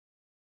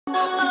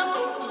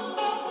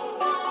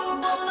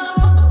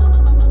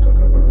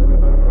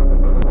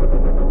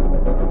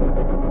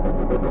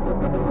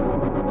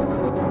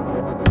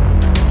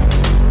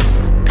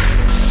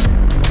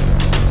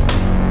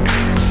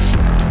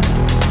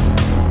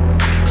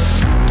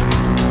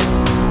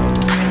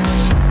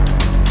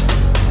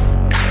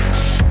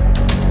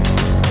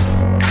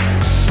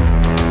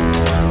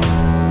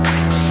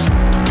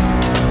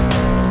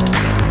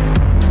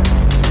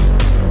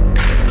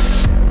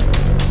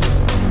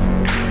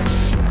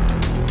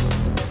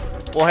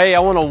Well, hey, I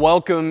want to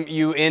welcome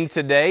you in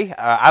today.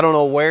 I don't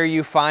know where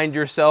you find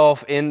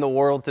yourself in the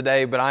world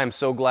today, but I am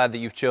so glad that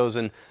you've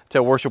chosen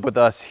to worship with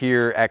us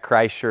here at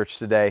Christ Church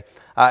today.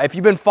 If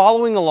you've been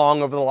following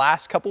along over the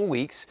last couple of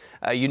weeks,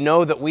 you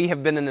know that we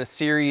have been in a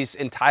series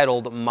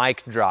entitled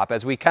Mic Drop,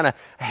 as we kind of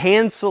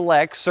hand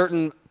select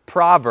certain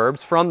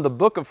Proverbs from the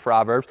book of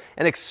Proverbs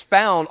and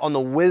expound on the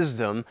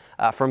wisdom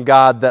from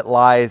God that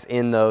lies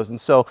in those. And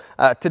so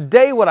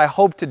today what I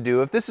hope to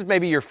do, if this is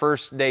maybe your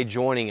first day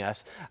joining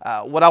us,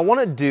 what I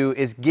want to do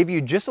is give you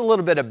just a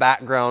little bit of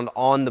background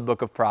on the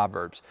book of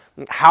Proverbs,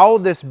 how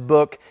this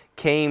book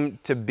came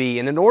to be.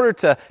 And in order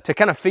to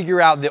kind of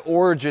figure out the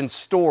origin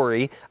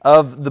story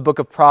of the book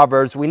of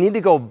Proverbs, we need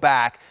to go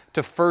back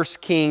to 1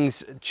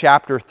 Kings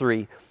chapter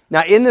 3.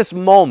 Now in this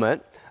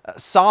moment,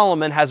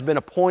 Solomon has been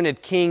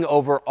appointed king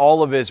over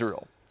all of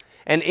Israel.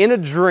 And in a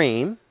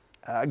dream,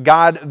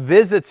 God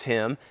visits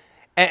him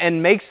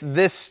and makes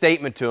this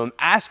statement to him,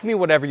 "Ask me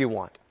whatever you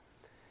want."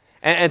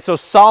 And so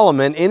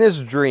Solomon, in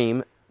his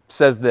dream,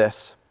 says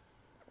this,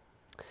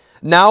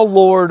 "Now,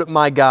 Lord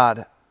my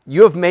God,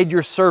 you have made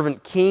your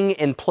servant king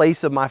in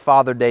place of my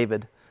father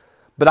David.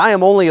 But I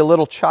am only a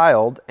little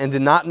child and do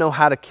not know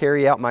how to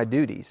carry out my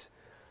duties.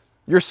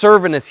 Your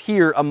servant is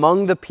here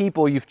among the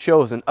people you've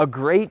chosen, a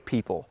great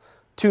people,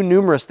 too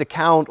numerous to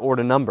count or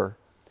to number.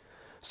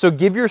 So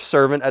give your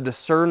servant a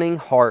discerning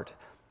heart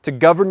to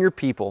govern your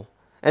people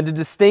and to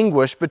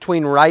distinguish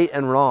between right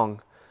and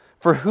wrong.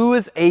 For who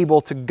is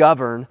able to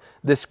govern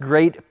this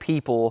great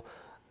people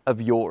of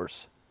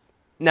yours?"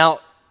 Now,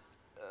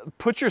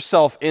 put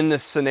yourself in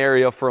this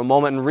scenario for a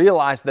moment and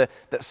realize that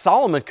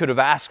Solomon could have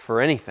asked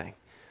for anything.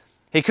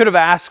 He could have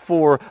asked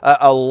for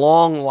a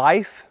long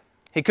life.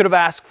 He could have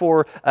asked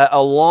for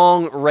a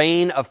long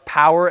reign of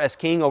power as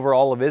king over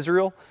all of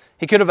Israel.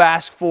 He could have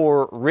asked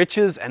for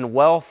riches and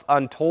wealth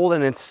untold,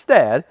 and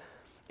instead,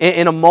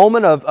 in a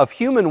moment of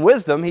human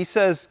wisdom, he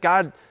says,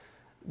 "God,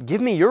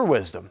 give me your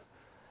wisdom.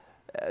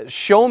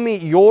 Show me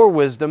your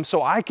wisdom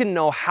so I can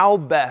know how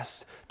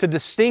best to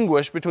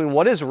distinguish between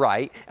what is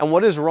right and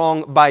what is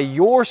wrong by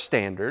your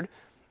standard,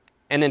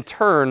 and in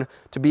turn,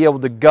 to be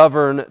able to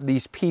govern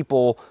these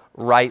people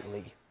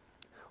rightly."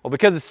 Well,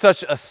 because it's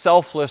such a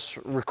selfless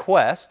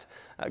request,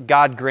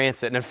 God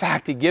grants it. And in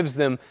fact, He gives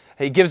them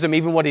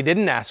even what he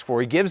didn't ask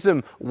for. He gives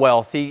them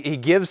wealth. He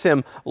gives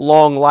him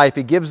long life.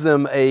 He gives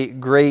them a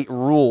great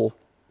rule.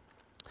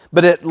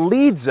 But it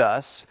leads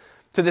us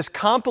to this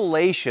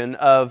compilation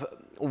of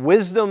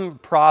wisdom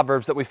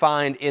proverbs that we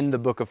find in the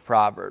book of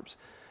Proverbs.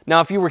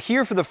 Now, if you were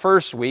here for the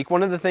first week,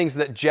 one of the things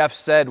that Jeff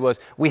said was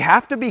we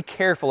have to be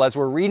careful as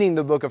we're reading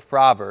the book of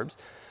Proverbs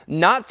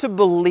not to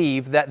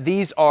believe that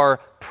these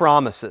are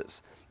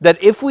promises. That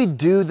if we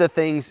do the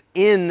things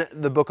in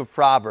the book of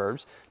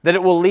Proverbs, that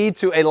it will lead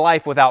to a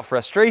life without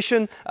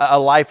frustration, a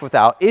life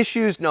without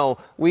issues. No,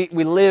 we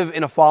live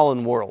in a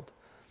fallen world.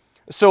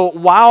 So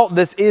while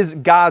this is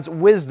God's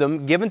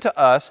wisdom given to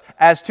us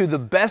as to the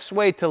best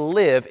way to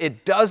live,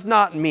 it does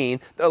not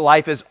mean that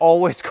life is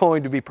always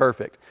going to be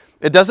perfect.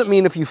 It doesn't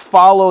mean if you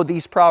follow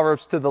these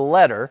Proverbs to the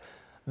letter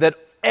that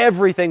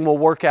everything will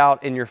work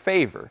out in your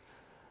favor.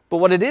 But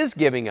what it is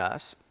giving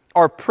us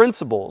are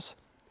principles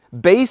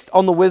based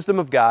on the wisdom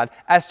of God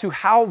as to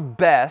how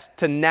best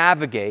to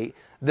navigate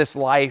this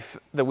life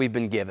that we've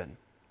been given.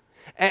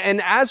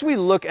 And as we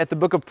look at the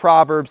book of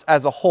Proverbs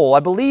as a whole, I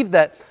believe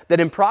that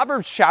in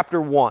Proverbs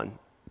chapter 1,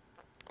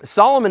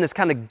 Solomon has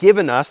kind of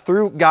given us,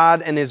 through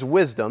God and His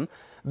wisdom,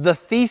 the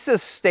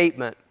thesis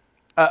statement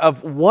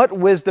of what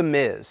wisdom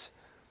is.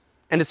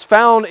 And it's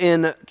found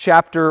in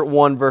chapter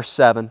 1, verse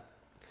 7.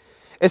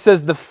 It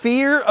says, "The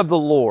fear of the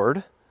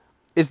Lord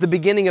is the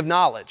beginning of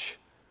knowledge,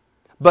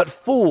 but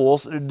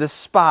fools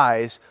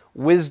despise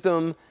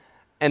wisdom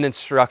and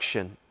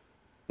instruction."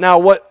 Now,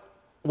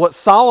 what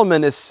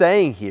Solomon is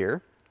saying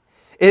here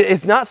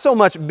is not so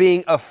much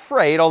being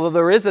afraid, although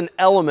there is an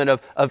element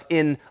of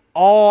in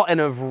awe and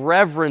of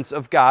reverence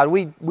of God.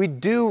 We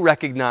do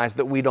recognize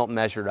that we don't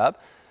measure up.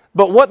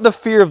 But what the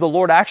fear of the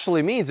Lord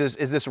actually means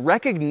is this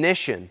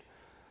recognition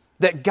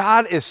that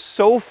God is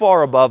so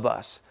far above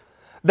us,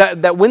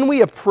 that when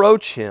we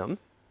approach Him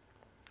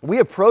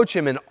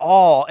in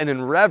awe and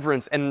in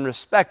reverence and in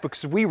respect,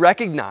 because we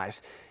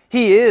recognize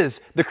He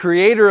is the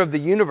creator of the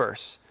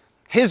universe.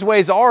 His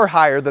ways are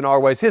higher than our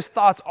ways. His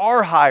thoughts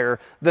are higher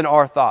than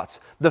our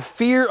thoughts. The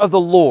fear of the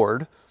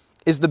Lord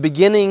is the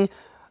beginning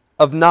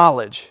of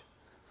knowledge.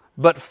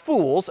 But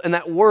fools, and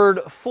that word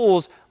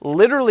fools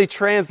literally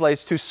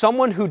translates to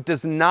someone who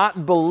does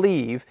not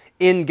believe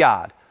in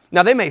God.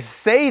 Now, they may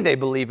say they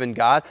believe in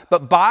God,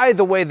 but by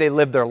the way they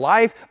live their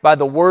life, by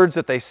the words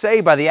that they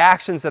say, by the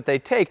actions that they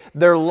take,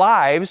 their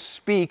lives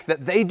speak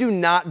that they do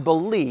not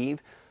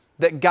believe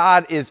that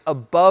God is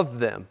above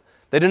them.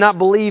 They do not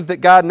believe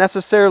that God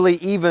necessarily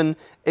even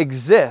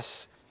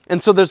exists.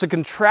 And so there's a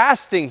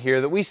contrasting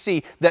here that we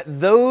see that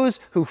those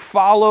who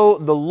follow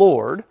the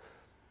Lord,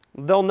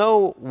 they'll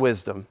know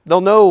wisdom,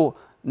 they'll know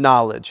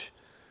knowledge.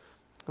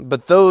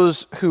 But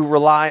those who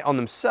rely on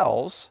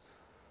themselves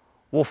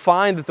will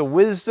find that the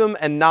wisdom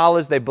and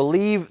knowledge they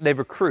believe they've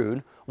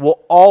accrued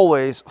will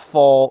always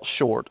fall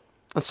short.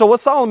 And so what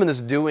Solomon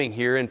is doing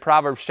here in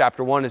Proverbs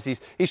chapter 1 is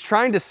he's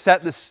trying to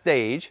set the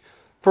stage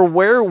for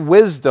where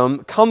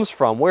wisdom comes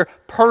from, where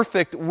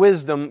perfect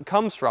wisdom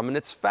comes from, and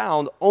it's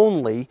found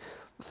only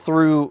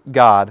through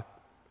God.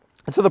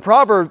 And so the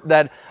proverb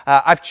that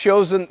I've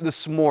chosen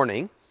this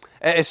morning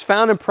is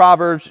found in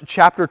Proverbs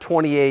chapter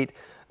 28,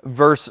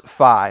 verse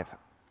 5.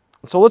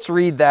 So let's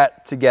read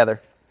that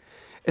together.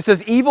 It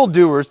says,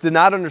 "Evildoers do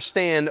not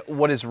understand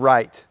what is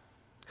right,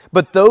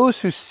 but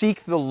those who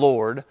seek the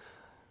Lord,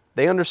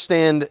 they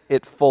understand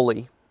it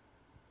fully."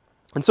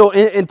 And so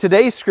in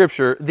today's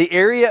scripture, the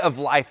area of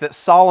life that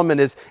Solomon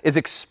is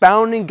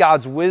expounding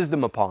God's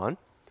wisdom upon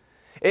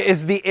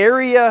is the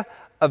area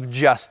of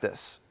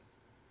justice.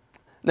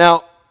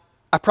 Now,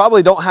 I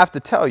probably don't have to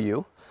tell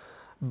you,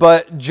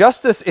 but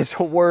justice is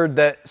a word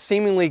that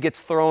seemingly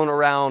gets thrown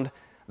around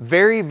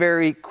very,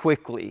 very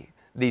quickly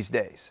these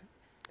days.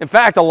 In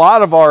fact, a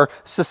lot of our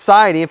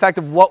society,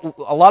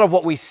 a lot of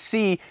what we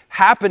see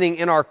happening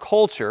in our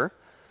culture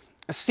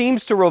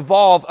seems to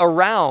revolve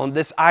around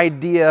this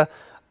idea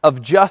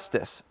of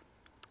justice.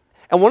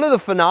 And one of the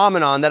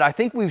phenomenon that I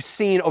think we've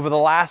seen over the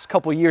last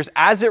couple years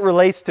as it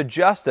relates to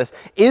justice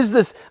is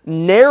this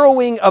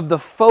narrowing of the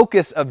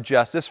focus of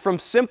justice from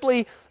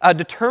simply a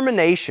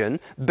determination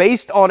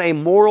based on a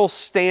moral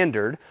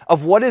standard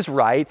of what is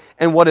right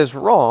and what is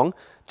wrong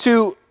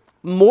to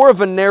more of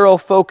a narrow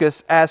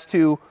focus as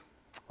to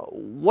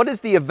what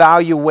is the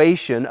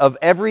evaluation of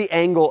every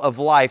angle of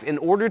life in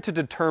order to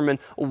determine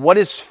what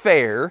is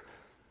fair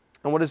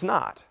and what is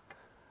not,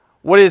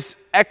 what is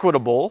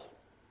equitable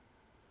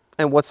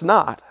and what's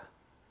not.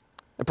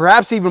 And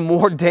perhaps even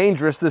more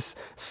dangerous, this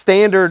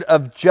standard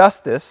of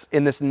justice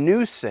in this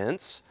new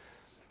sense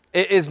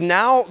is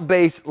now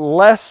based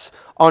less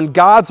on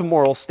God's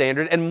moral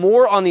standard and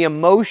more on the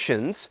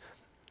emotions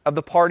of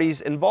the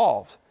parties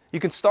involved. You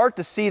can start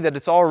to see that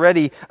it's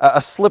already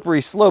a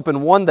slippery slope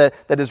and one that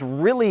is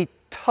really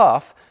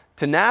tough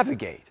to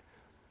navigate.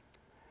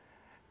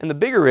 And the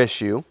bigger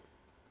issue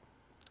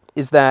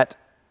is that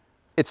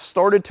it's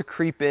started to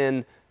creep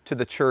in to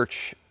the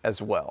church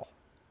as well.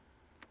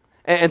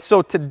 And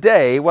so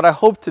today, what I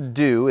hope to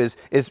do is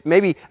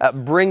maybe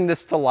bring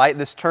this to light,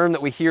 this term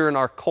that we hear in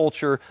our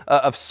culture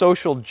of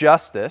social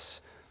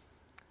justice.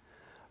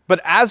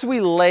 But as we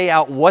lay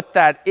out what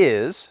that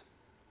is,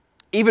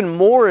 even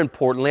more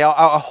importantly,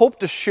 I hope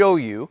to show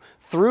you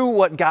through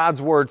what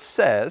God's Word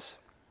says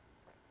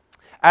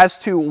as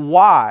to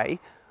why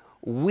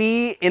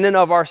we in and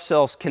of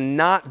ourselves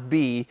cannot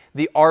be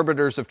the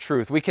arbiters of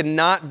truth. We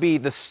cannot be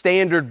the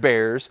standard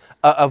bearers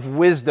of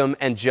wisdom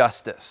and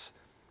justice.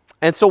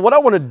 And so what I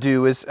want to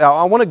do is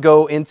I want to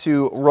go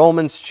into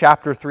Romans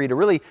chapter 3 to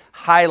really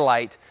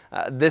highlight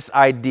this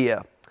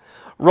idea.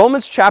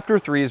 Romans chapter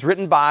 3 is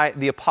written by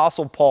the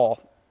Apostle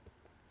Paul.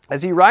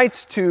 As he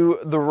writes to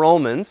the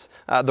Romans,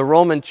 the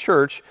Roman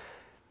church,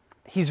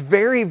 he's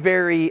very,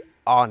 very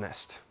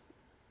honest.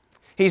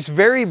 He's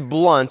very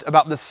blunt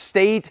about the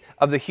state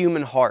of the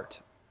human heart.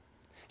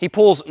 He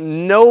pulls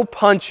no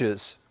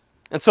punches.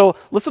 And so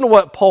listen to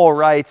what Paul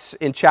writes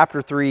in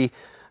chapter 3,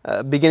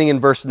 beginning in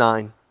verse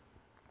 9.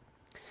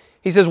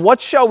 He says, "What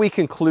shall we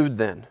conclude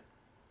then?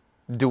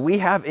 Do we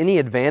have any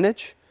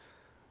advantage?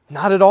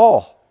 Not at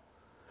all.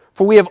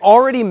 For we have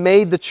already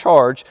made the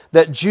charge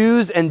that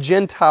Jews and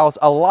Gentiles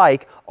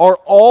alike are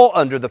all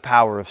under the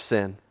power of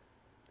sin.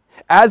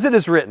 As it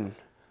is written,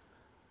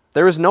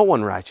 there is no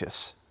one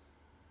righteous,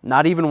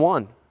 not even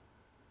one.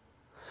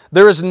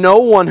 There is no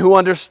one who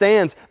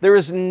understands. There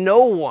is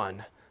no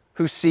one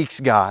who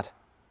seeks God.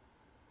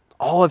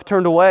 All have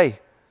turned away.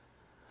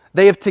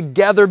 They have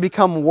together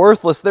become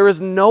worthless. There is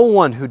no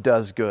one who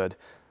does good,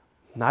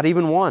 not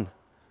even one.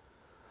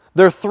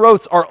 Their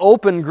throats are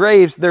open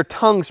graves. Their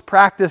tongues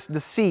practice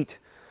deceit.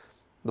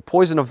 The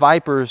poison of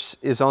vipers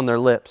is on their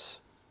lips.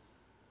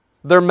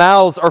 Their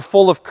mouths are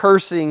full of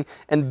cursing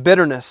and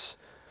bitterness.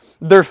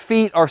 Their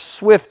feet are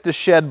swift to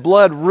shed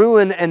blood.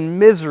 Ruin and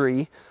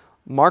misery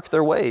mark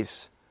their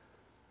ways.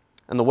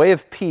 And the way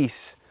of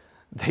peace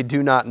they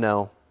do not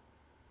know."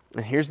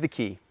 And here's the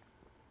key.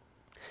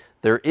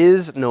 There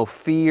is no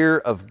fear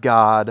of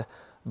God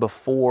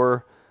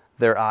before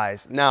their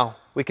eyes. Now,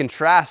 we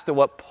contrast to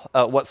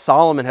what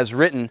Solomon has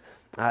written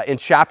in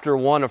chapter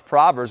 1 of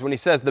Proverbs when he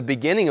says the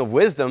beginning of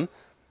wisdom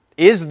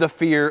is the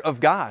fear of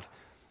God,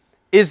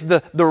 is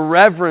the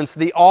reverence,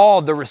 the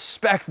awe, the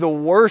respect, the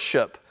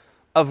worship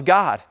of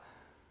God.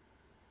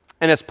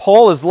 And as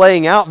Paul is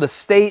laying out the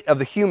state of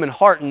the human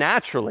heart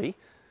naturally,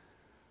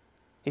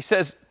 he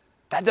says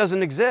That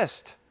doesn't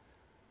exist.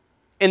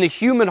 In the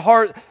human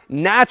heart,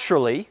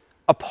 naturally,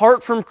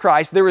 apart from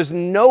Christ, there is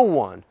no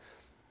one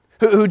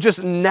who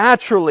just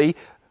naturally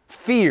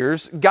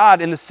fears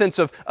God in the sense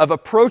of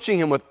approaching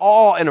Him with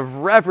awe and of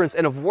reverence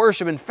and of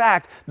worship. In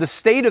fact, the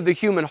state of the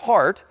human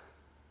heart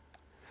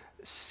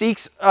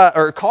seeks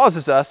or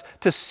causes us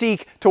to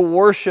seek to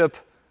worship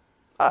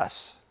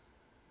us.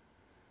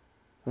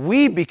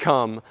 We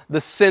become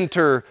the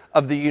center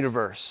of the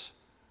universe.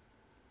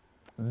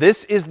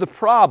 This is the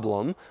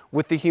problem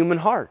with the human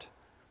heart,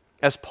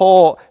 as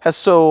Paul has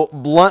so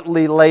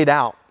bluntly laid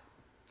out.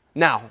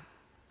 Now,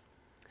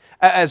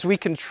 as we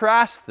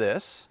contrast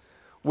this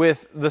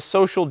with the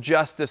social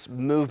justice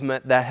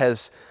movement that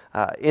has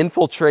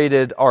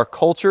infiltrated our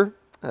culture,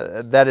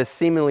 that is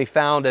seemingly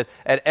found at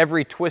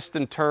every twist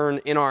and turn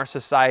in our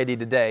society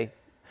today,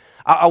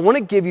 I want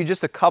to give you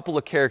just a couple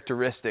of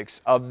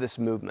characteristics of this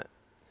movement.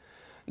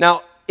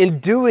 Now, in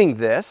doing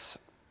this,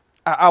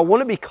 I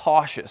want to be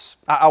cautious.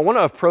 I want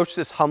to approach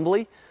this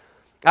humbly.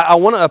 I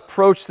want to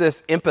approach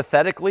this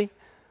empathetically.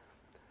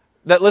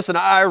 That, listen,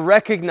 I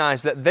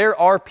recognize that there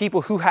are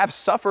people who have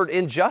suffered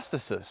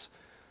injustices.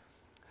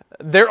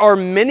 There are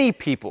many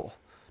people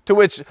to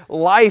which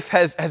life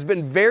has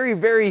been very,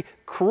 very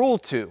cruel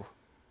to.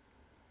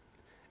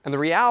 And the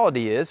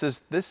reality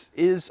is this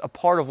is a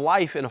part of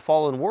life in a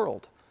fallen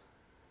world.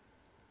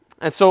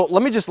 And so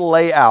let me just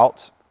lay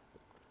out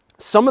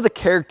some of the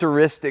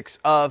characteristics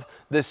of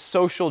this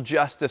social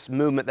justice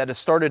movement that has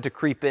started to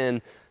creep in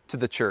to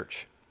the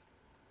church.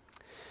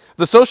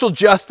 The social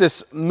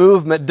justice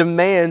movement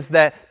demands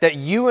that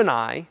you and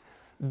I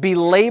be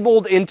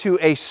labeled into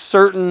a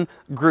certain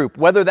group,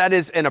 whether that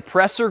is an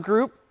oppressor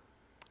group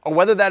or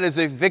whether that is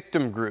a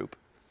victim group.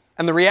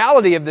 And the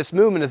reality of this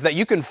movement is that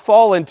you can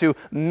fall into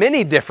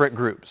many different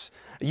groups.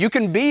 You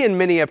can be in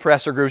many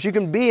oppressor groups. You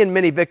can be in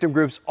many victim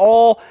groups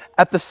all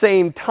at the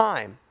same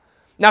time.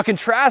 Now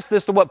contrast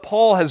this to what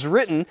Paul has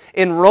written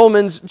in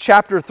Romans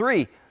chapter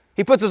 3.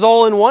 He puts us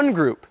all in one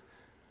group.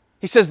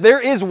 He says there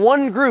is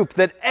one group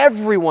that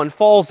everyone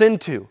falls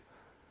into.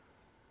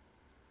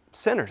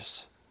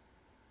 Sinners.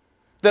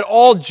 That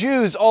all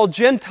Jews, all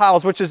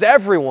Gentiles, which is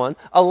everyone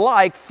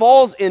alike,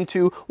 falls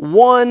into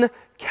one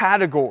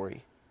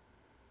category.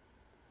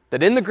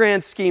 That in the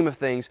grand scheme of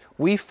things,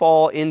 we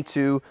fall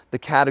into the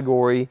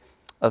category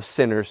of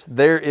sinners.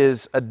 There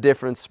is a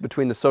difference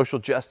between the social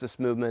justice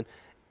movement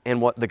and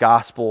what the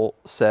gospel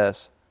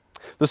says.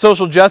 The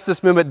social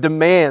justice movement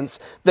demands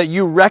that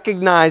you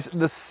recognize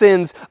the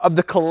sins of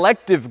the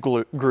collective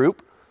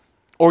group,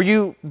 or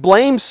you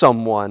blame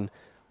someone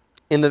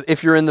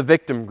if you're in the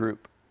victim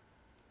group.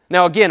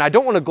 Now again, I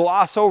don't want to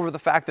gloss over the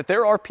fact that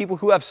there are people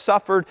who have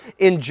suffered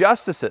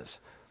injustices.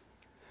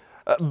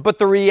 But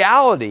the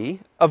reality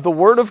of the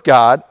Word of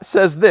God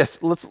says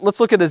this. Let's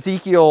look at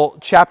Ezekiel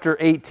chapter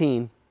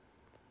 18.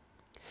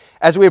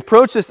 As we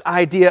approach this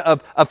idea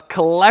of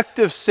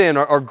collective sin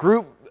or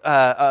group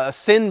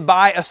sin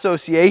by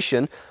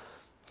association,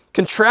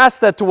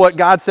 contrast that to what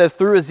God says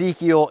through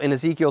Ezekiel in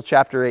Ezekiel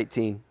chapter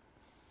 18.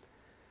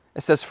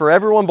 It says, "For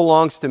everyone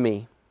belongs to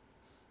me,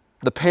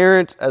 the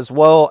parent as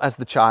well as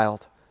the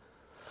child.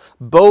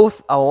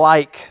 Both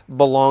alike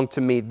belong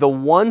to me. The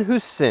one who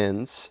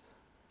sins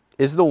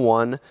is the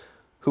one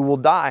who will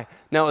die."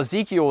 Now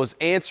Ezekiel was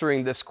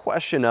answering this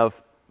question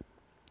of,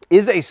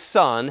 is a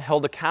son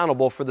held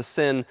accountable for the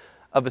sin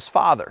of his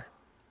father?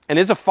 And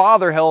is a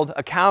father held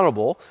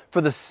accountable for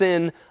the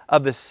sin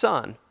of his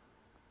son?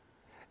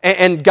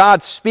 And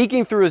God,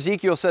 speaking through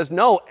Ezekiel, says,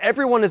 no,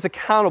 everyone is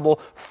accountable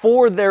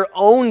for their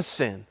own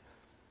sin.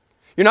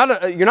 You're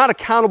not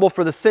accountable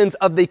for the sins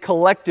of the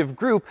collective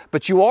group,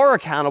 but you are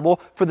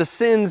accountable for the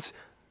sins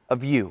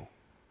of you.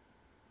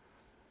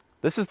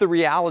 This is the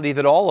reality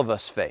that all of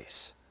us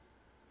face.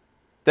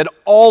 That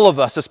all of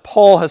us, as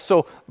Paul has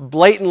so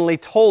blatantly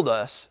told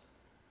us,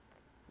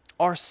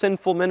 are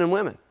sinful men and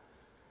women.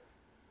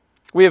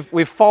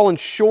 We've fallen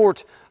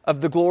short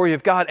of the glory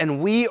of God, and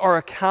we are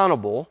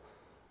accountable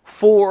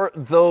for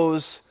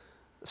those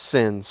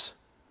sins.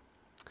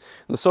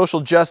 And the social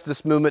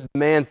justice movement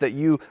demands that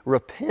you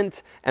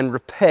repent and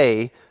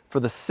repay for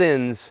the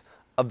sins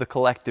of the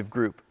collective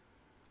group.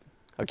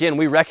 Again,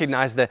 we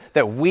recognize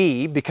that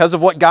we, because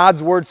of what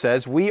God's Word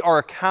says, we are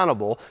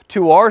accountable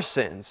to our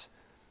sins.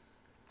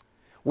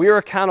 We are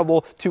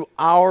accountable to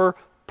our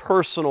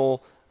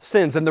personal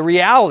sins. And the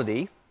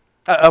reality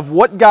of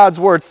what God's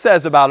Word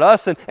says about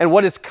us and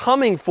what is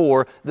coming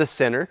for the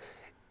sinner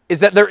is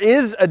that there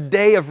is a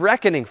day of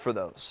reckoning for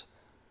those.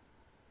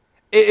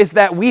 It is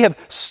that we have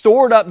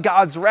stored up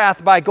God's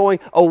wrath by going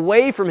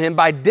away from Him,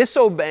 by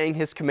disobeying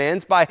His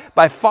commands, by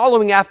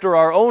following after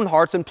our own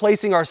hearts and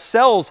placing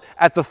ourselves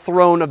at the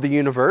throne of the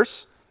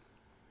universe.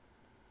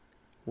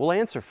 We'll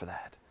answer for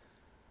that.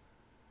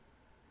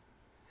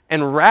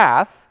 And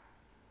wrath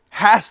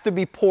has to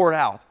be poured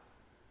out.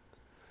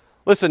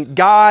 Listen,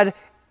 God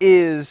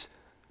is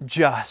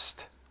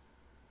just.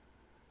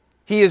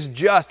 He is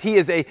just. He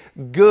is a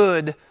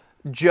good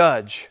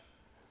judge.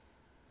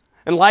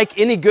 And like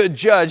any good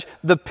judge,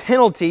 the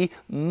penalty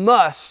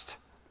must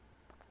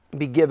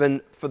be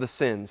given for the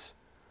sins.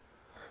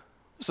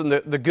 Listen,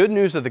 the good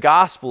news of the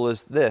gospel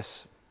is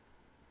this.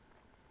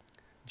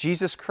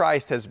 Jesus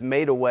Christ has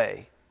made a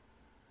way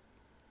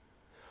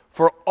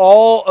for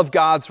all of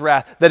God's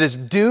wrath that is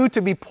due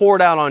to be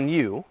poured out on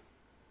you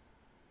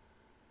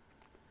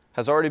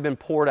has already been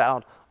poured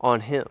out on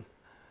Him.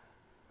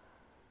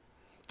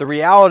 The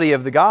reality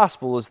of the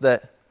gospel is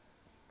that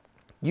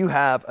you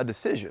have a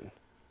decision.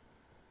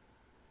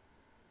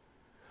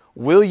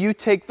 Will you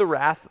take the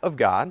wrath of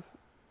God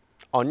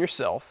on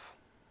yourself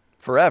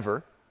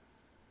forever?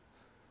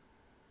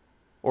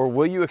 Or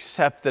will you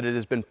accept that it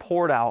has been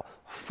poured out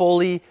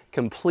fully,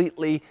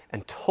 completely,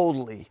 and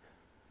totally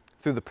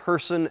through the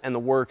person and the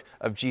work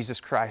of Jesus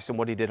Christ and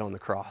what He did on the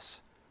cross?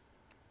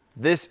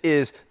 This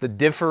is the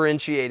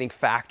differentiating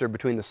factor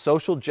between the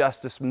social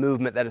justice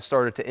movement that has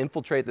started to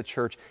infiltrate the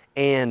church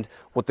and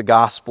what the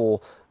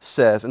gospel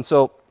says. And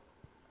so,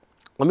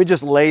 let me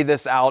just lay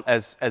this out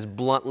as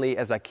bluntly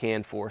as I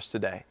can for us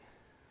today.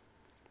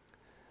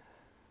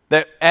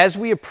 That as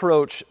we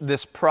approach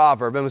this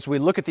proverb, and as we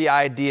look at the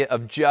idea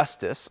of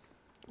justice,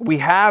 we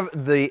have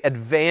the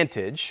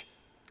advantage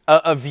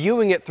of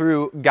viewing it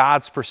through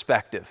God's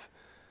perspective.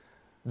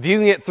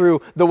 Viewing it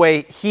through the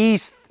way He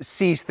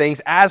sees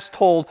things as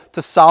told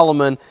to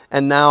Solomon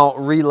and now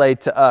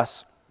relayed to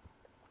us.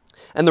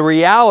 And the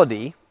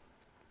reality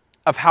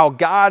of how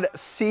God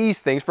sees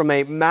things from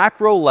a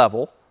macro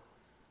level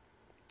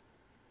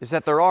is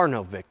that there are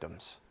no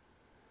victims.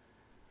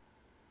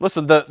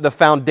 Listen, the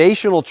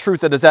foundational truth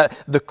that is at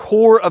the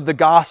core of the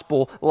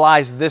gospel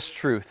lies this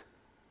truth.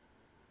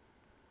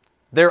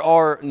 There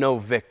are no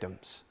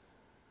victims.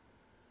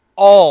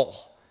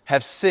 All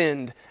have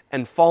sinned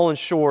and fallen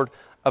short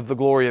of the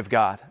glory of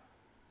God.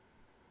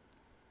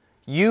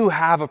 You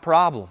have a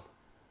problem.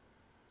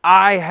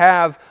 I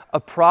have a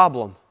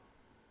problem.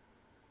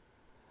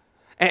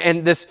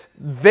 And this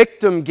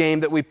victim game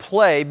that we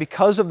play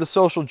because of the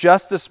social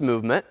justice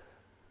movement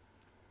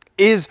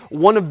is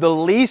one of the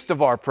least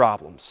of our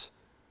problems.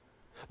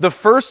 The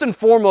first and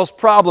foremost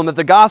problem that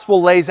the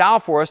gospel lays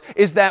out for us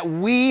is that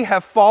we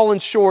have fallen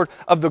short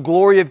of the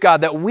glory of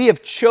God, that we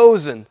have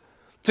chosen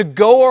to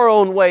go our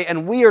own way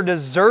and we are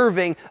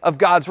deserving of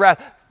God's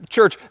wrath.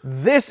 Church,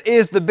 this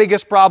is the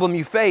biggest problem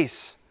you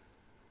face.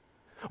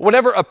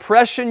 Whatever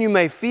oppression you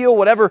may feel,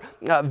 whatever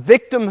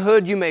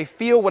victimhood you may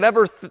feel,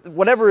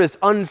 whatever is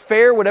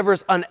unfair, whatever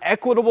is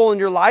unequitable in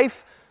your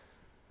life,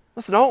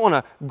 listen, I don't want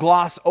to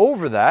gloss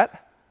over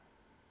that.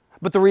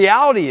 But the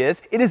reality is,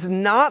 it is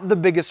not the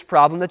biggest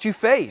problem that you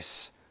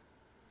face.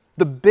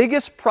 The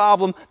biggest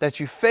problem that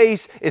you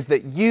face is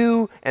that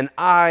you and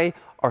I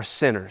are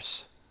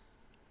sinners.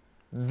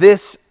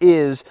 This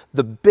is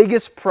the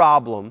biggest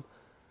problem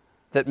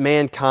that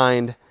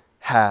mankind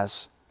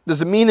has.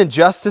 Does it mean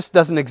injustice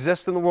doesn't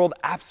exist in the world?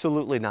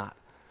 Absolutely not.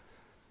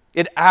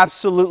 It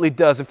absolutely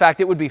does. In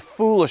fact, it would be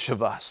foolish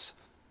of us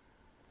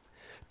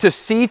to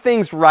see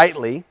things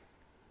rightly,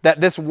 that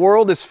this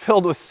world is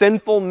filled with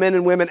sinful men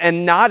and women,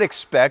 and not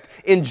expect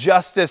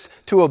injustice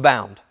to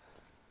abound.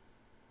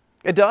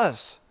 It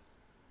does.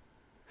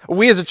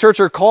 We as a church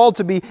are called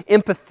to be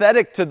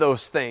empathetic to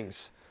those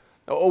things.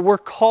 We're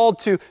called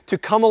to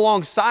come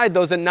alongside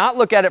those and not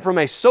look at it from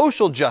a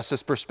social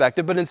justice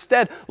perspective, but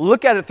instead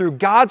look at it through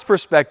God's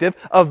perspective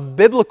of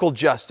biblical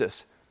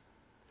justice.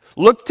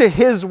 Look to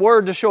His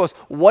Word to show us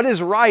what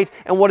is right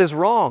and what is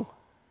wrong.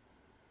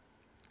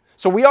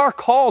 So we are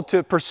called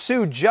to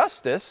pursue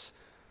justice,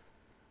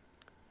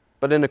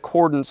 but in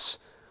accordance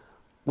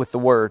with the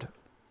Word.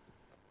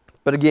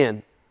 But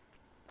again,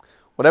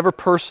 whatever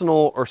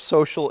personal or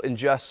social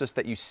injustice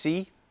that you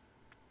see,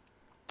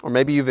 or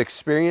maybe you've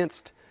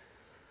experienced,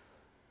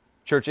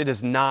 church, it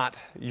is not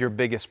your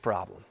biggest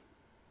problem.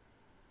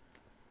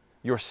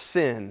 Your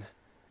sin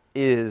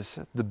is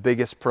the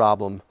biggest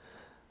problem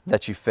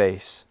that you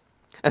face.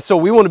 And so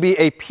we want to be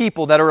a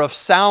people that are of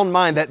sound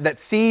mind, that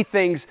see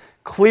things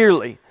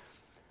clearly.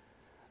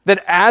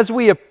 That as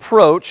we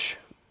approach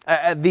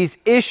these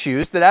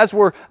issues, that as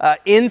we're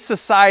in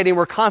society and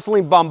we're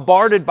constantly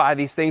bombarded by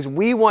these things,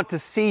 we want to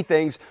see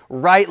things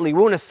rightly.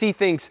 We want to see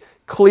things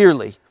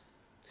clearly.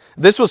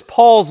 This was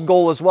Paul's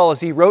goal as well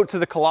as he wrote to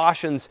the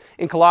Colossians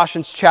in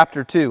Colossians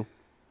chapter 2.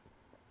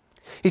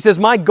 He says,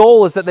 "My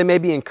goal is that they may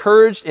be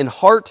encouraged in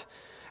heart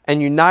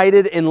and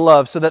united in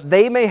love, so that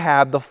they may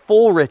have the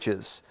full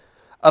riches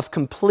of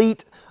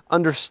complete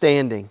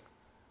understanding,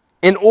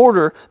 in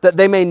order that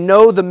they may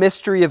know the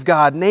mystery of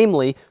God,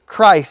 namely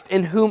Christ,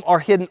 in whom are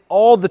hidden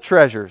all the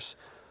treasures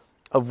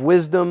of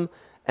wisdom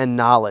and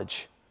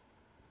knowledge."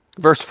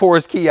 Verse 4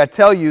 is key. "I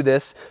tell you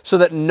this so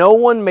that no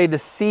one may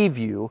deceive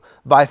you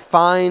by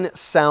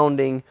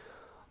fine-sounding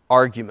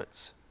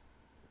arguments."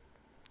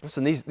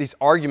 Listen, these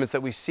arguments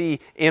that we see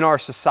in our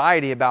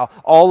society about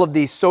all of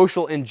these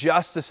social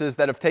injustices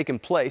that have taken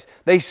place,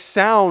 they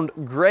sound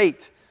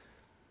great.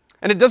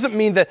 And it doesn't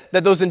mean that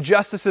those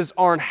injustices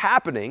aren't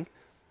happening,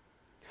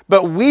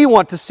 but we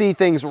want to see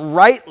things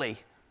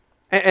rightly.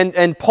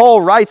 And Paul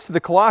writes to the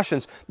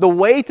Colossians, the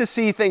way to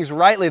see things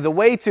rightly, the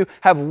way to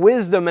have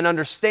wisdom and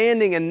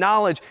understanding and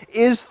knowledge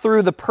is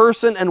through the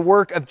person and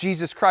work of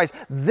Jesus Christ.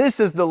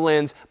 This is the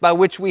lens by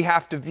which we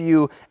have to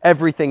view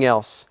everything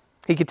else.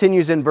 He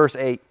continues in verse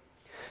 8.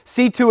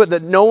 See to it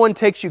that no one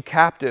takes you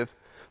captive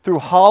through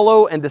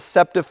hollow and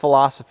deceptive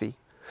philosophy,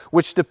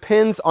 which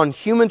depends on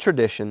human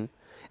tradition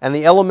and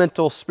the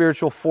elemental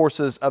spiritual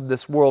forces of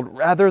this world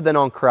rather than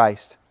on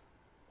Christ.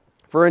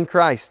 For in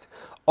Christ,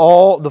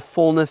 all the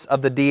fullness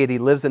of the deity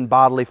lives in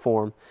bodily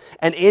form,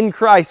 and in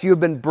Christ you have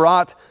been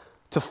brought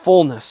to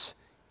fullness.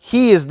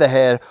 He is the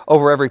head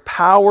over every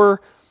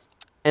power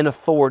and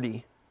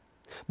authority.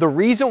 The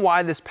reason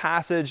why this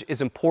passage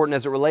is important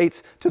as it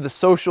relates to the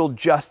social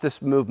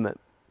justice movement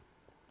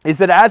is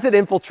that as it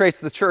infiltrates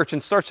the church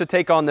and starts to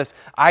take on this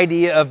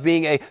idea of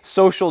being a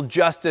social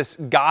justice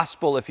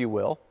gospel, if you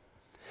will,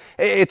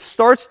 it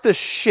starts to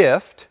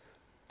shift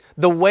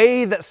the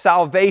way that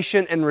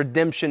salvation and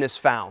redemption is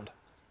found.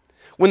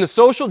 When the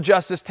social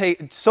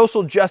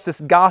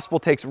justice gospel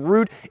takes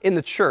root in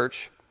the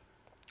church,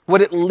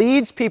 what it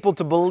leads people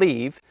to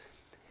believe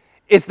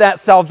is that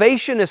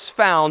salvation is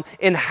found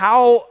in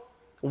how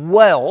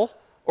well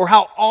or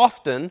how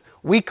often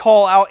we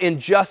call out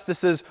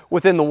injustices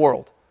within the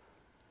world.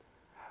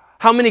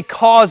 How many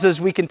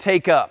causes we can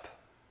take up.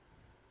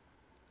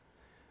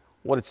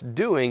 What it's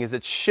doing is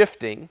it's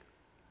shifting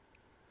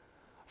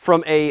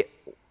from a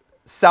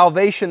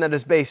salvation that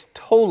is based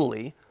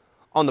totally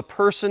on the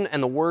person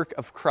and the work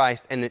of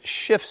Christ, and it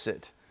shifts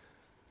it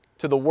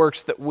to the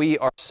works that we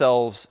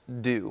ourselves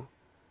do.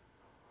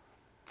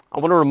 I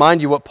want to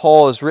remind you what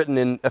Paul has written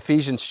in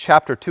Ephesians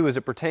chapter 2 as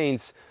it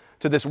pertains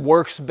to this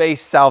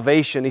works-based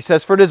salvation. He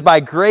says, "For it is by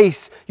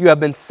grace you have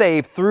been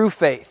saved through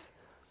faith.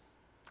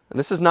 And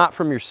this is not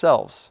from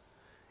yourselves.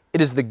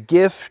 It is the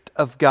gift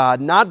of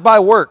God, not by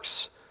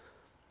works,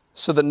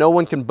 so that no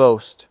one can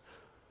boast.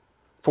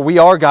 For we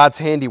are God's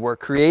handiwork,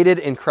 created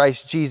in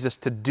Christ Jesus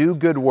to do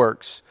good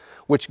works,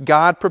 which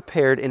God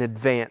prepared in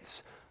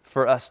advance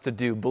for us to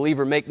do."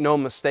 Believer, make no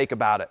mistake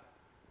about it.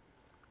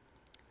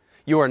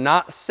 You are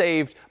not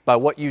saved by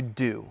what you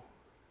do.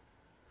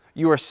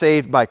 You are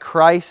saved by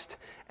Christ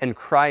and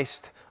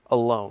Christ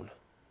alone.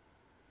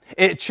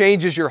 It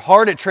changes your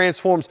heart. It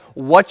transforms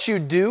what you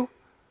do.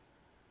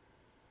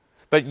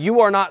 But you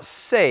are not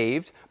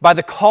saved by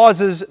the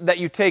causes that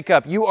you take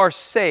up. You are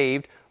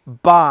saved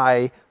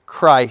by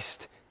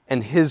Christ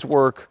and His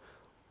work,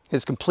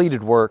 His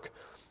completed work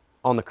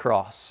on the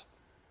cross.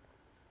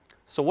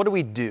 So what do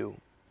we do?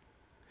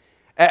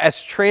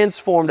 As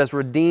transformed, as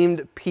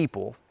redeemed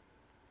people,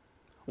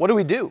 what do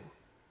we do?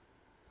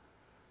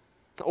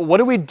 What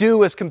do we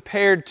do as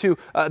compared to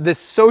this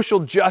social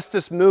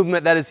justice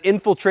movement that has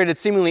infiltrated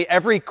seemingly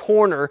every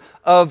corner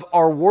of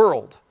our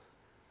world?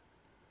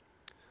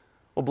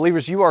 Well,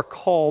 believers, you are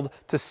called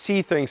to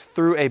see things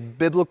through a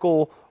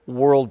biblical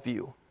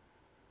worldview.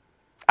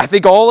 I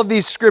think all of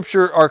these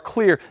scriptures are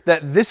clear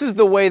that this is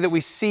the way that we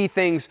see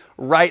things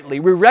rightly.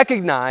 We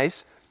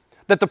recognize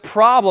that the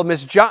problem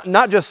is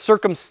not just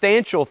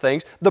circumstantial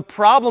things. The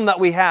problem that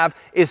we have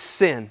is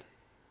sin.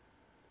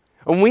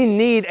 And we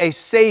need a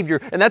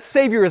Savior. And that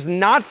Savior is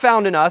not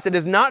found in us. It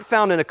is not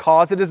found in a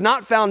cause. It is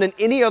not found in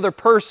any other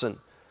person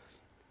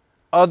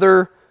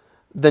other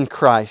than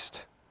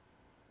Christ.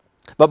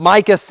 But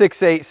Micah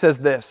 6:8 says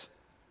this,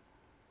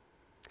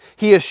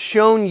 "He has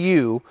shown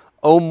you,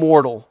 O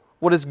mortal,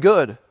 what is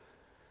good."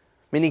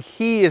 Meaning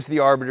He is the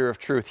arbiter of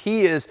truth.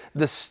 He is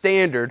the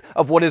standard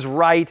of what is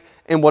right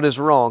and what is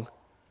wrong.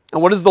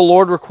 And what does the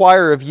Lord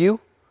require of you?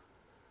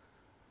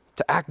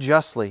 To act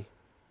justly,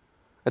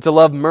 and to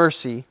love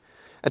mercy,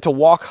 and to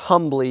walk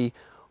humbly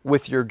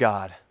with your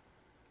God.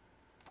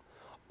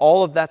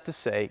 All of that to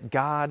say,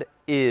 God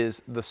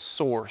is the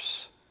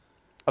source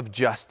of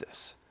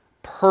justice,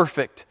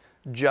 perfect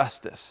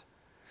justice.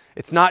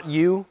 It's not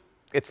you,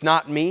 it's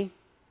not me.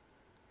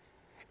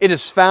 It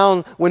is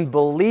found when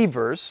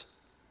believers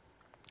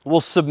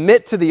will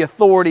submit to the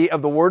authority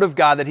of the Word of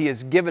God that He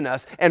has given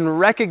us and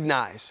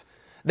recognize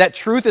that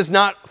truth is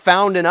not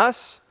found in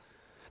us,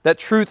 that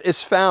truth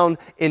is found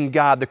in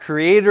God, the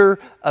Creator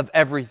of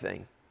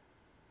everything.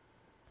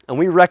 And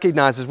we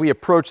recognize as we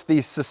approach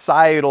these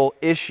societal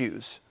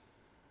issues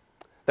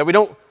that we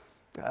don't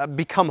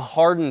become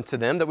hardened to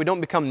them, that we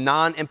don't become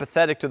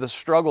non-empathetic to the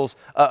struggles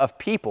of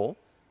people,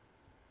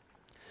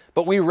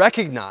 but we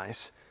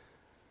recognize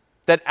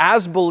that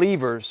as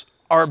believers,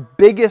 our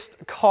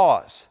biggest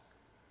cause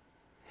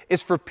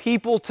is for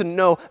people to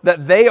know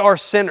that they are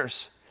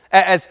sinners.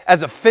 As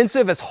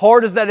offensive, as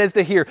hard as that is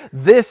to hear,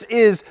 this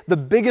is the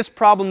biggest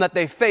problem that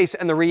they face.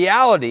 And the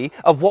reality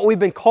of what we've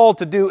been called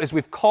to do is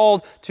we've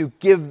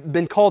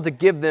been called to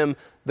give them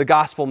the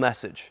gospel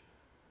message.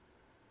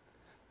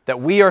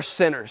 That we are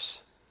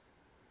sinners.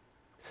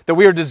 That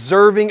we are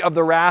deserving of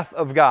the wrath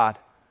of God.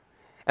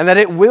 And that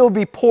it will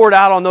be poured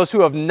out on those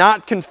who have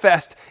not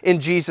confessed in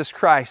Jesus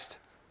Christ.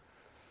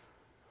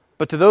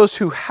 But to those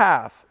who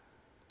have,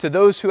 to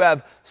those who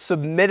have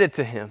submitted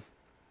to Him,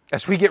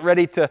 as we get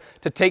ready to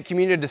take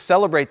communion to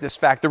celebrate this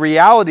fact, the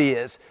reality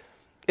is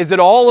is that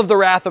all of the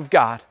wrath of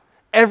God,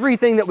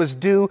 everything that was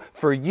due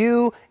for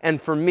you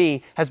and for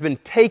me, has been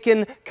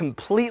taken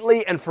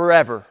completely and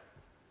forever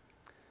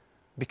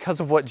because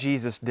of what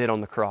Jesus did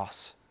on the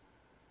cross.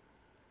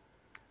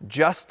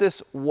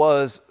 Justice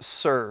was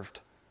served.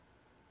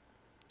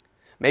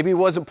 Maybe it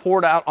wasn't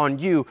poured out on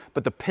you,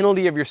 but the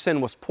penalty of your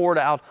sin was poured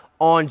out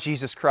on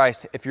Jesus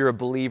Christ if you're a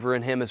believer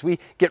in Him. As we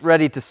get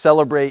ready to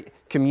celebrate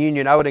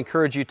communion, I would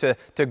encourage you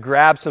to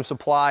grab some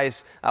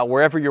supplies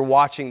wherever you're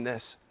watching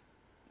this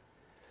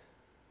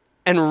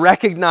and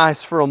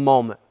recognize for a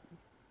moment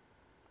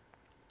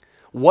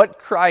what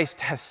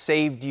Christ has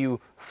saved you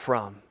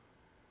from.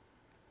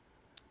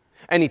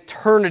 An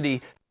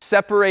eternity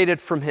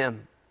separated from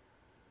Him,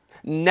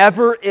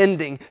 never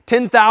ending.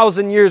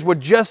 10,000 years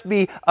would just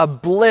be a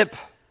blip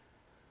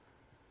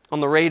on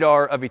the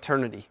radar of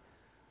eternity.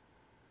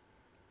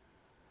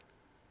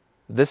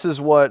 This is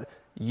what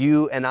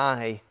you and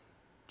I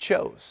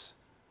chose.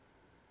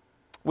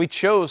 We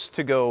chose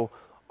to go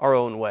our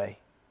own way.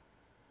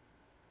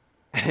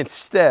 And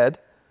instead,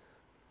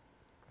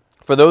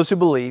 for those who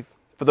believe,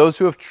 for those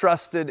who have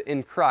trusted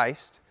in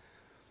Christ,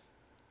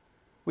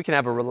 we can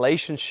have a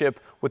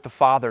relationship with the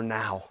Father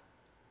now.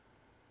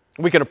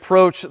 We can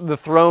approach the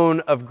throne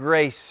of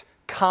grace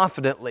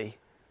confidently.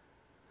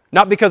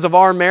 Not because of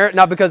our merit,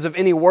 not because of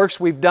any works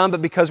we've done,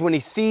 but because when He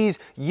sees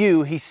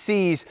you, He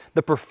sees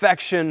the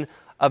perfection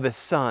of His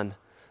Son.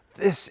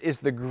 This is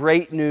the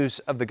great news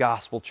of the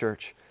gospel,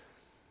 church.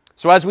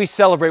 So as we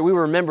celebrate, we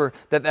remember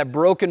that that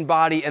broken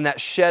body and that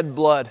shed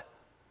blood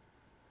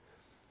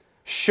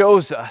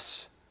shows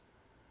us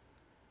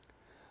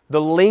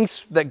the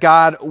lengths that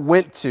God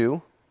went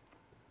to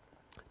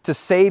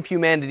save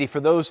humanity for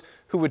those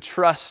who would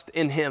trust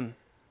in Him.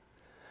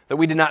 That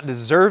we did not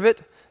deserve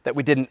it, that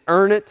we didn't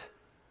earn it,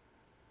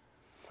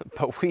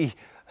 but we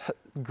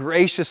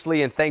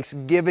graciously and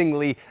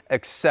thanksgivingly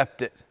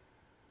accept it.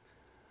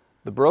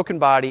 The broken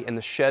body and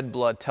the shed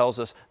blood tells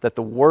us that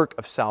the work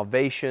of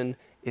salvation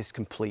is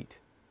complete.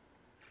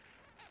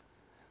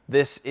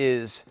 This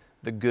is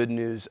the good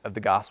news of the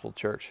gospel,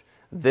 church.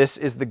 This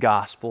is the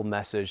gospel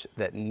message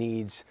that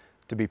needs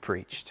to be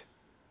preached.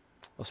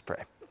 Let's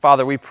pray.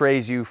 Father, we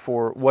praise You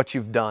for what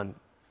You've done.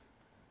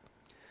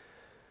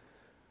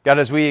 God,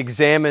 as we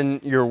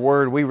examine Your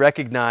word, we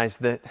recognize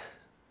that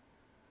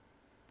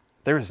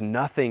there is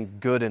nothing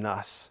good in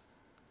us.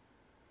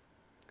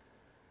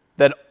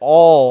 That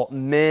all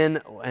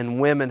men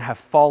and women have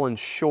fallen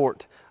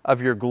short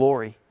of Your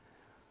glory.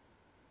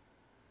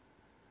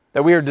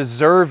 That we are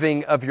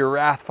deserving of Your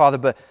wrath, Father,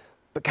 but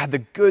God, the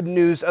good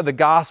news of the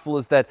gospel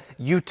is that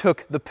You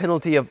took the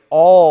penalty of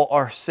all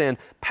our sin,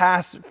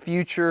 past,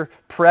 future,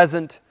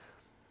 present,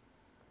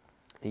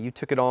 and You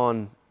took it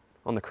on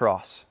the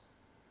cross.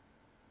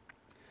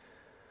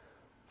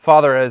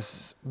 Father,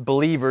 as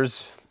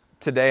believers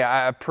today,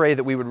 I pray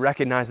that we would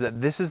recognize that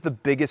this is the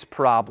biggest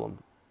problem.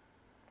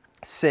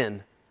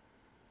 Sin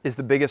is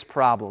the biggest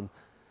problem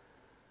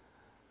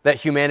that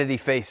humanity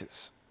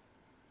faces.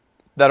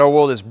 That our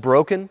world is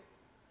broken,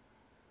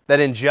 that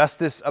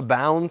injustice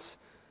abounds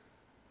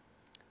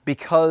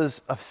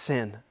because of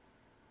sin.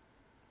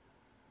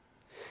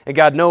 And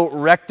God, no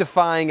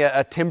rectifying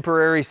a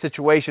temporary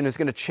situation is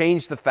going to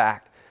change the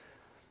fact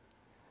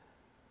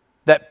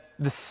that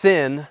the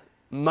sin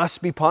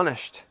must be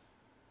punished.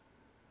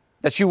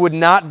 That You would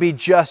not be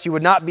just, You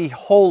would not be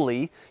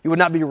holy, You would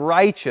not be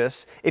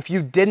righteous if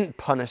You didn't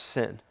punish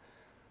sin.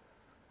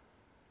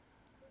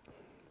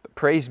 But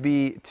praise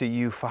be to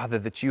You, Father,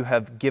 that You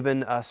have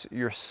given us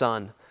Your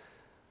Son.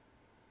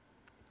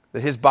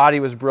 That His body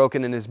was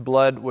broken and His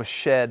blood was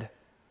shed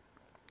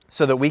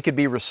so that we could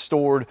be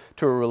restored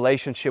to a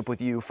relationship with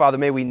You. Father,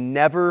 may we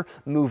never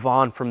move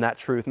on from that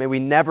truth. May we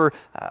never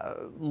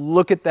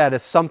look at that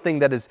as something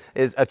that is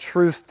a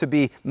truth to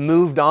be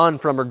moved on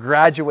from or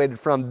graduated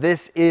from.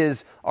 This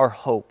is our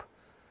hope.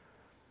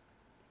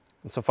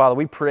 And so, Father,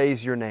 we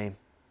praise Your name.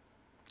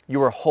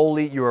 You are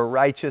holy, You are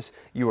righteous,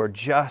 You are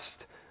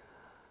just,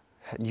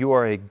 and You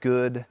are a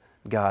good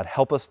God.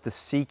 Help us to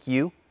seek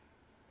You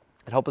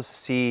and help us to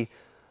see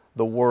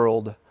the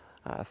world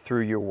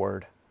through Your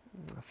word.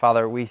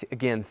 Father, we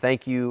again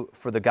thank You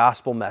for the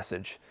gospel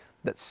message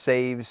that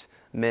saves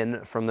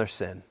men from their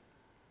sin.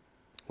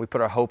 We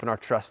put our hope and our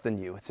trust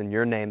in You. It's in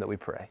Your name that we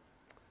pray.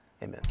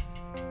 Amen.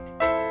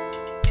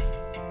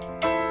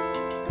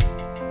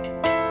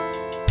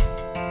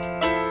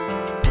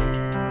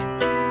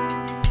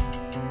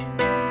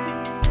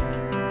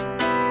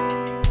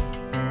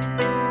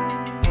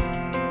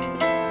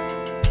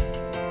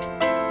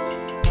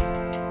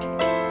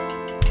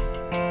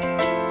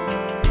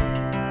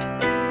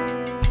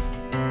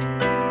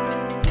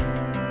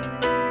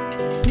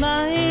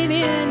 Light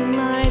in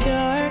my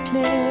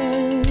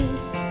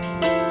darkness,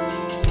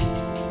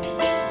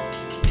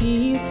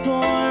 peace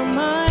for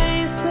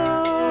my soul.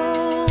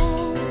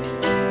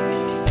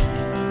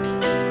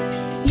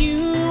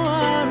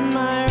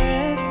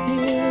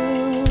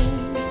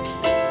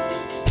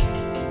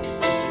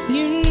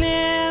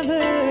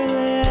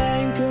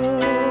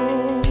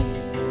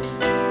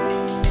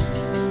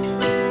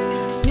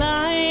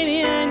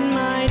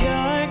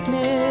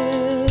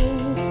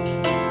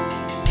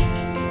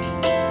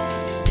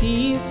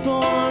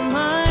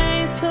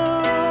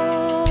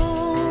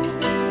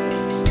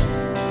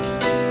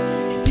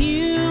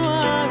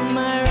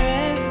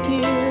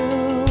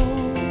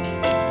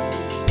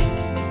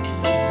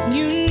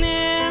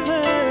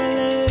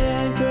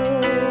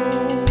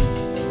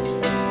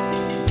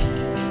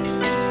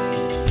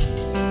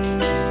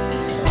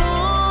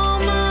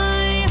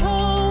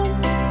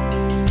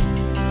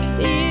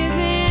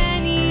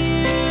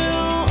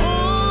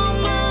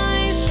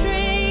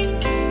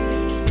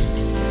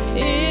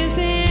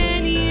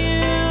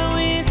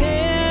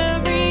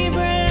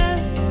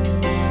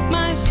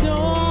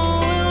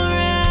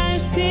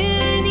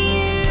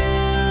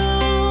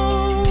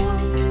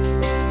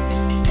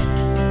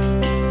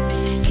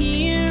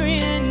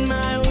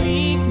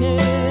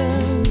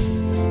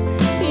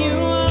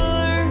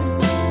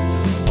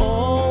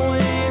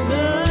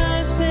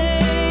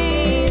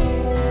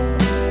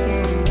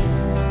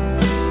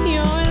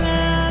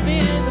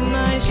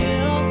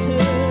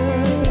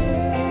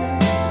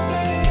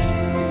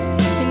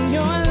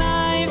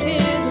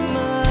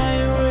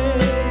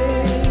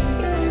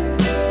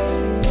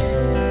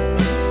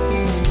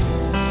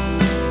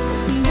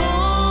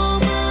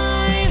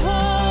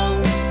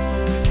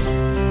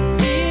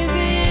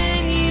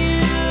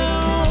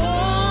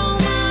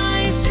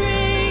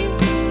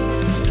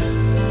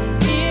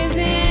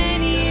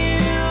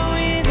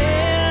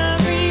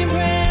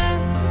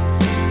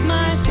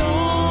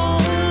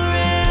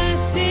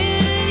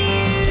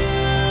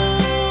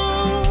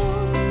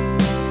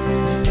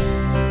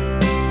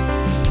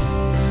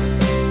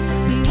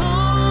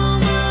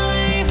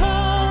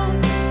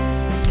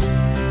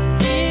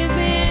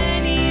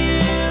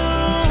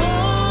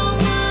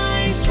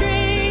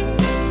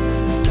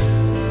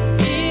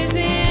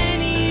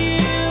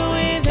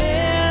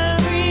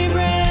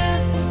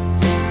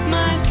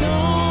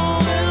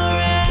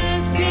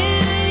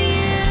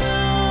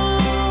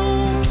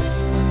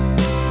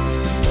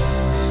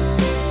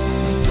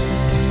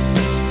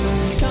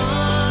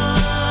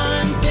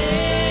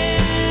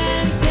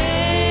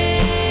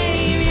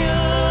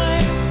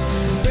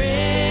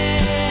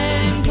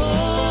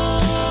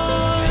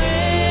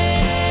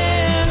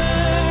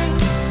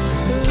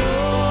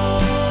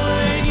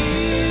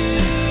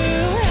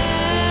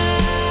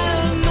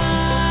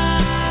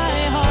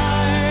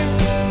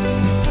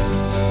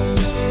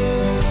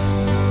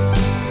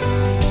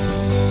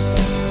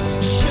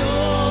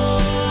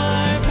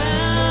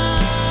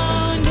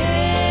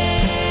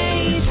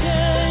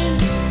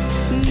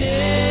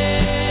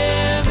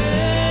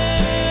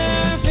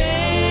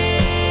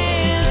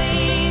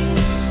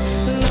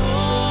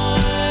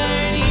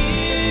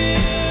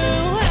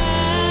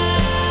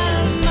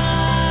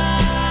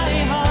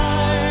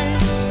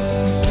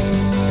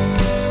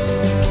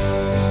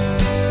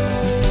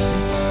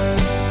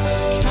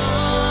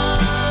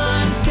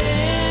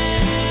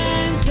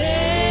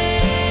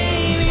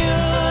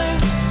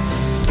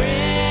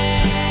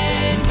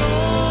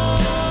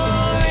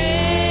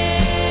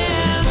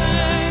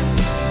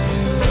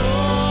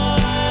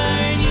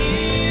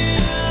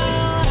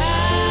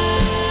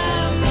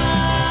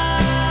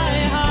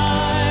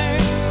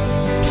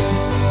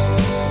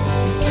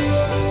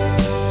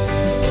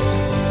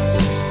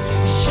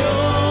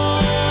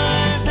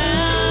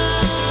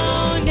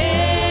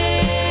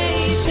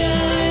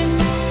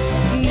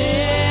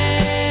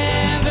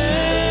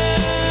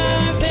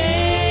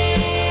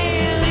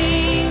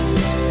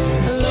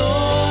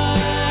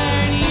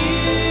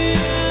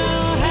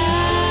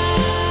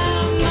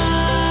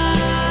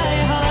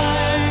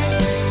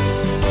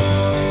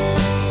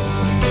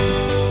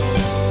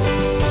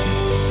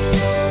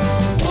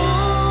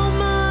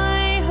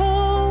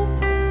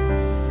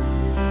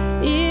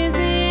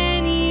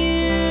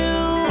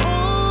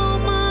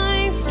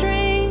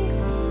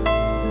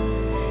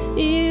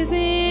 is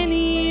in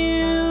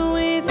you.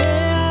 With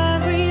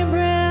every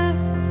breath,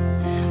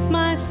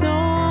 my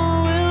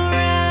soul will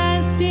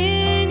rest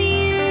in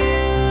you.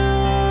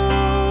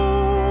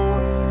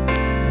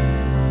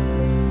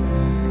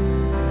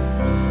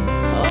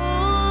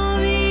 All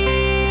the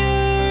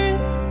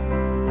earth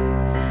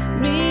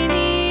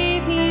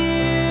beneath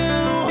you,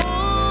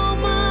 all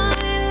my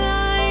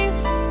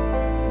life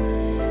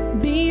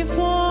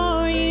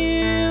before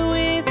you.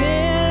 With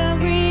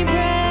every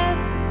breath,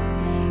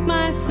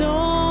 my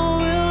soul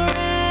will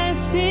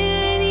rest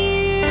in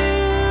you.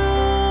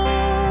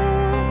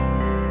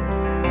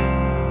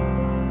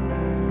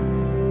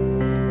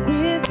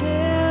 With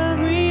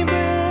every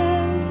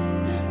breath,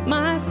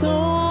 my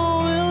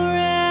soul will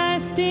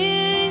rest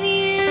in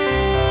you.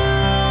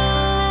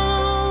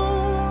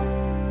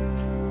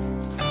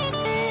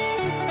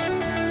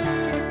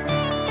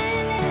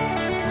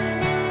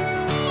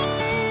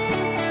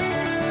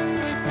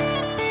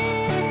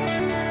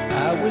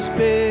 I was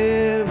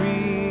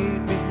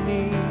buried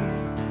beneath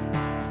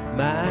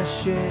my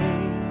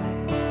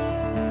shame.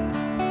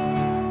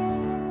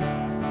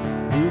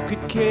 Who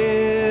could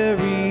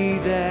carry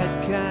that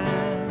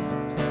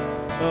kind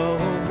of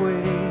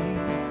weight?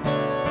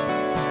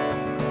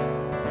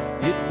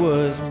 It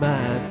was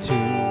my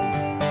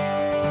tomb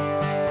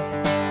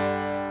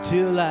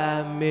till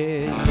I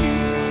met you.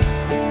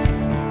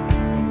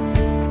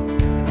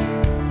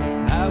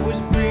 I was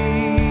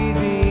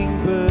breathing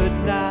but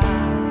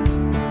not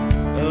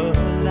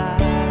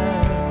alive.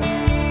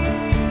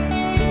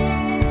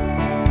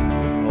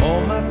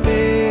 All my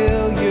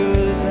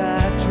failures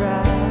I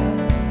tried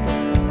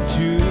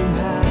to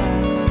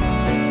hide.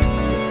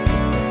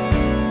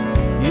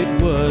 It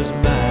was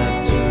my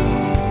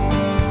tomb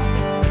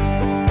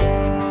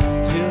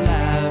till I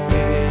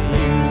met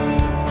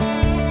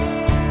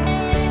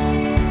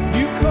you.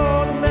 You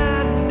called my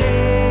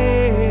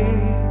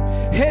name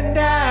and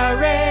I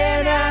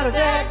ran out of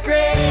that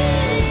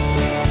grave,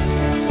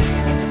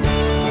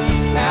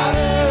 out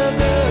of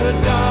the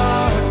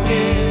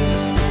darkness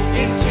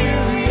into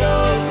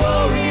your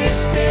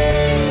glorious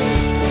day.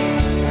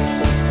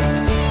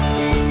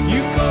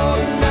 You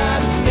called my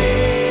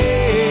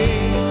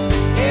name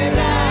and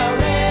I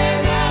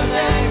ran out of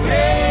that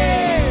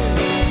grave,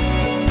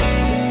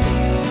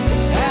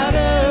 out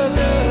of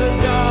the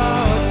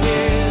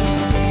darkness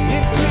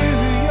into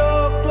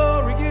your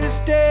glorious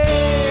day.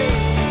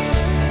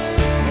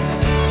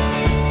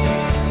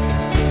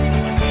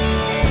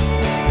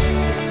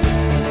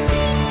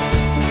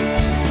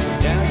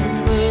 Now your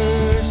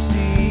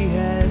mercy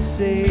has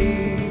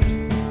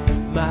saved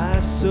my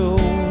soul.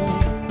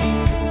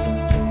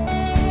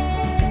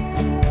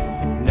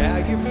 Now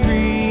your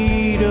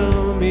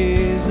freedom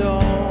is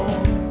all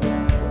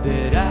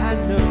that I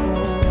know.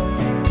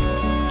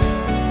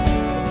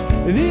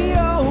 The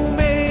old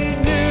made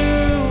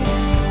new,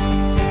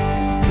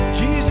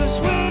 Jesus,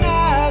 when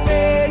I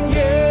met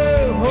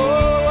you.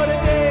 Oh, what a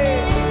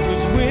day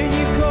was when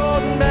you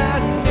called my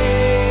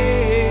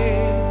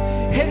name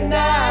and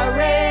I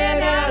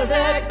ran out of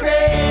that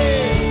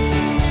grave,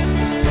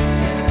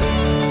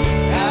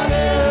 out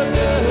of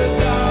the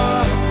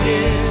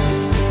darkness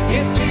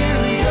into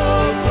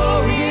your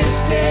glorious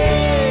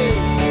day.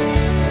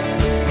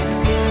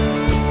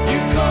 You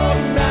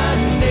called my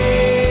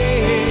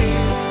name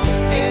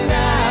and I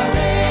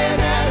ran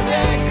out of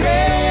that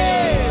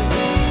grave,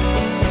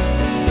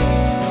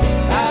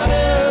 out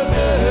of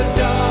the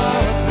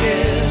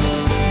darkness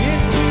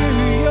into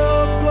your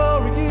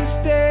glorious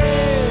day.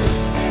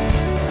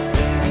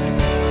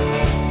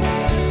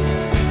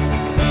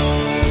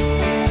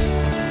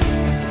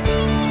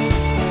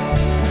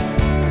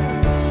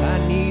 I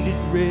needed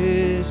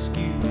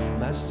rescue,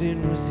 my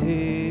sin was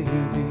heavy,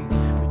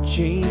 but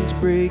chains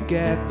break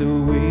at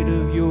the weight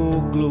of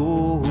your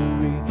glory.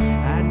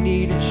 I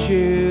needed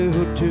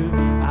shelter,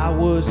 I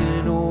was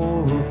an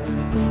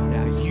orphan,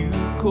 now you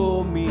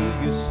call me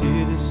a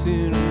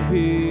citizen of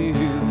heaven.